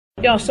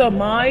Yeah, so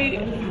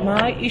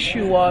my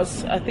issue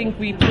was, I think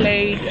we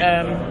played,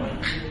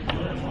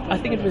 I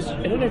think it was,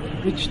 I don't know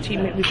which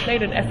team, we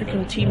played an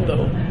African team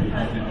though.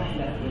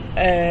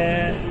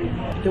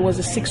 There was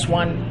a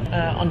 6-1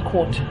 on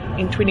court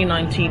in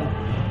 2019.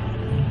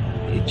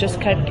 It just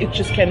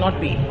cannot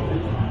be.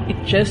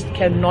 It just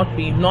cannot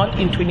be, not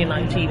in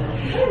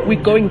 2019.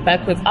 We're going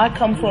backwards. I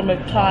come from a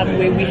time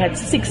where we had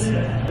 6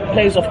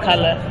 players of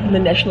color in the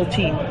national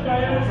team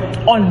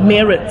on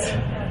merit.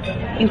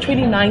 In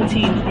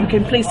 2019, you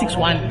can play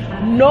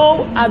 6-1.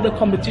 No other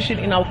competition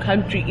in our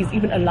country is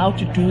even allowed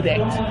to do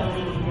that.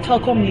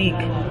 Telkom League,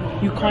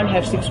 you can't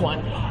have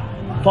 6-1.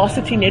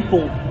 Varsity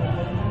netball,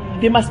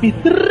 there must be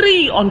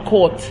 3 on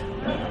court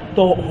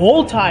the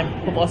whole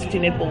time for varsity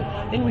netball.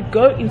 Then we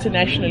go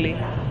internationally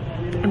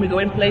and we go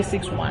and play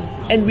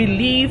 6-1. And we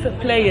leave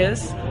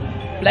players,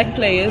 black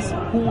players,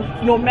 who,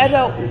 no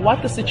matter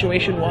what the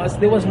situation was,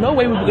 there was no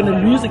way we were going to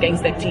lose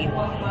against that team.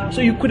 So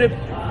you could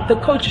have, the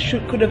coach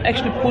could have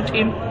actually put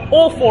in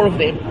all 4 of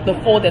them, the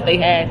 4 that they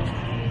had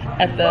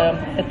at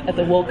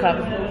the World Cup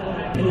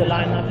in the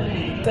lineup.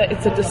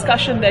 It's a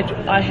discussion that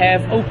I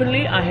have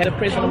openly. I had a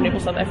president of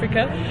Netball South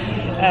Africa.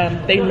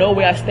 They know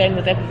where I stand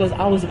with that because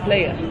I was a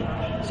player.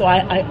 So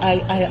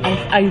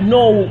I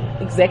know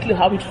exactly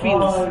how it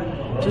feels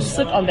to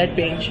sit on that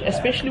bench,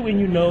 especially when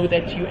you know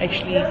that you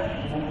actually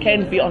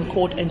can be on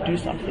court and do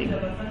something.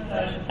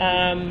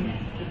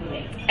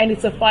 And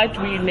it's a fight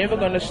we're never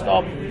going to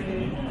stop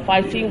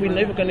fighting. We're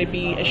never going to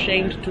be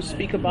ashamed to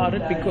speak about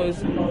it,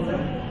 because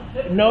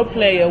no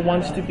player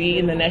wants to be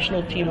in the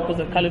national team because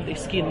of the color of their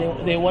skin.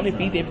 They want to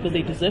be there because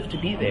they deserve to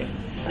be there.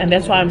 And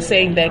that's why I'm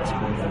saying that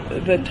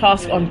the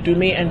task on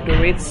Dume and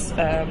Doret's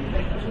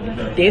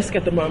desk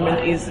at the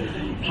moment is,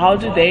 how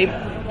do they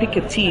pick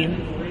a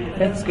team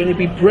that's going to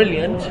be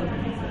brilliant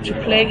to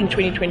play in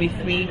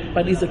 2023,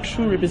 but is a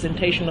true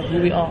representation of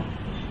who we are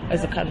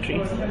as a country.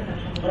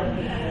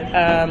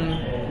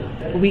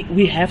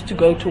 We have to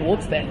go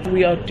towards that.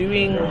 We are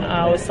doing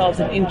ourselves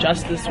an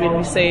injustice when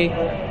we say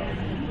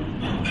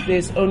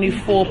there's only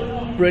 4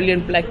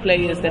 brilliant black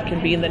players that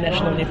can be in the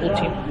national netball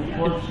team.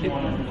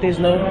 There's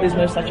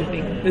no such a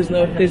thing. There's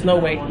no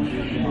way.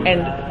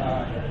 And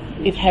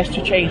it has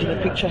to change. The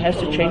picture has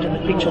to change, and the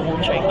picture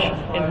will change.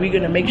 And we're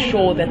going to make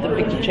sure that the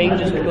picture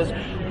changes, because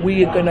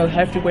we are going to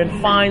have to go and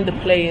find the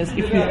players.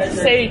 If we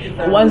say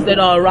the ones that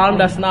are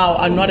around us now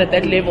are not at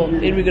that level,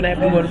 then we're going to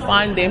have to go and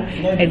find them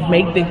and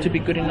make them to be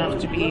good enough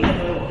to be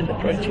in the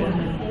pro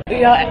team.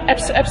 Yeah,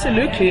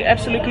 absolutely.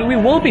 We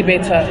will be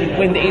better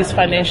when there is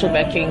financial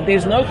backing.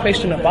 There's no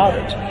question about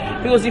it.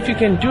 Because if you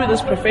can do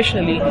this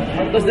professionally,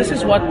 because this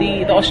is what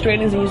the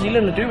Australians and New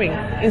Zealand are doing.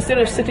 Instead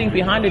of sitting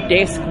behind a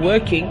desk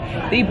working,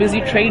 they're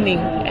busy training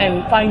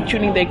and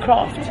fine-tuning their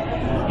craft,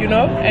 you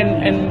know,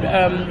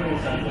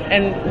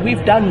 and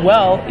we've done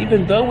well,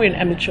 even though we're an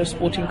amateur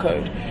sporting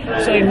code.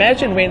 So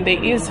imagine when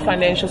there is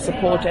financial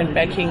support and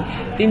backing,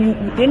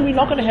 then we're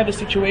not going to have a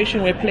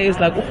situation where players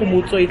like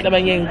Ukhumutso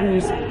Itlabanyeng,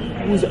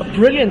 who's a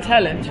brilliant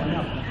talent,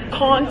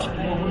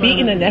 can't be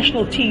in a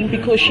national team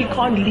because she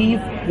can't leave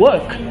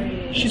work.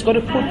 She's got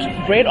to put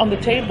bread on the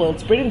table.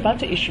 It's bread and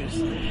butter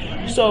issues.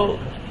 So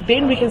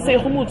then we can say,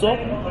 Humutso,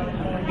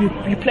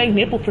 you're playing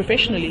netball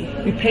professionally.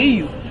 We pay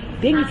you.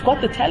 Then you've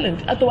got the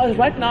talent. Otherwise,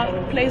 right now,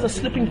 players are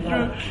slipping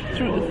through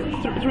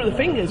the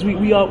fingers.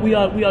 We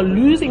are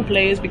losing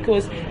players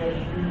because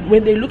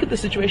when they look at the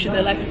situation,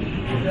 they're like,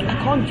 I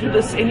can't do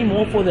this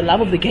anymore for the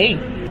love of the game.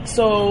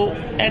 So,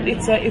 and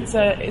it's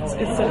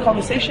a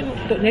conversation.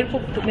 The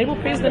netball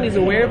president is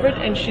aware of it,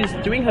 and she's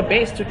doing her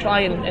best to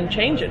try and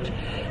change it,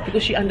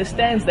 because she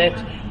understands that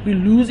we're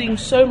losing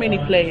so many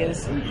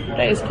players.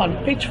 Players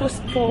can't pitch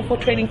for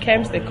training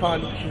camps. They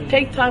can't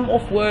take time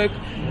off work,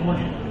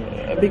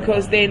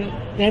 because then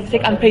they have to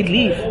take unpaid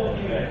leave.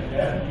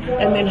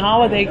 And then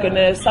how are they going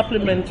to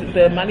supplement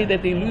the money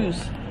that they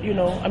lose? You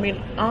know, I mean,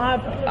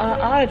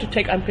 I had to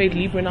take unpaid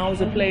leave when I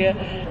was a player.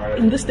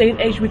 In this day and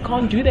age, we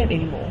can't do that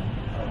anymore.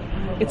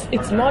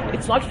 It's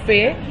not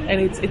fair, and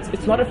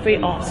it's not a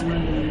fair ask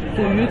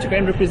for you to go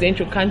and represent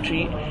your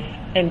country,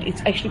 and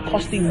it's actually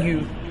costing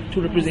you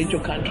to represent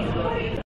your country.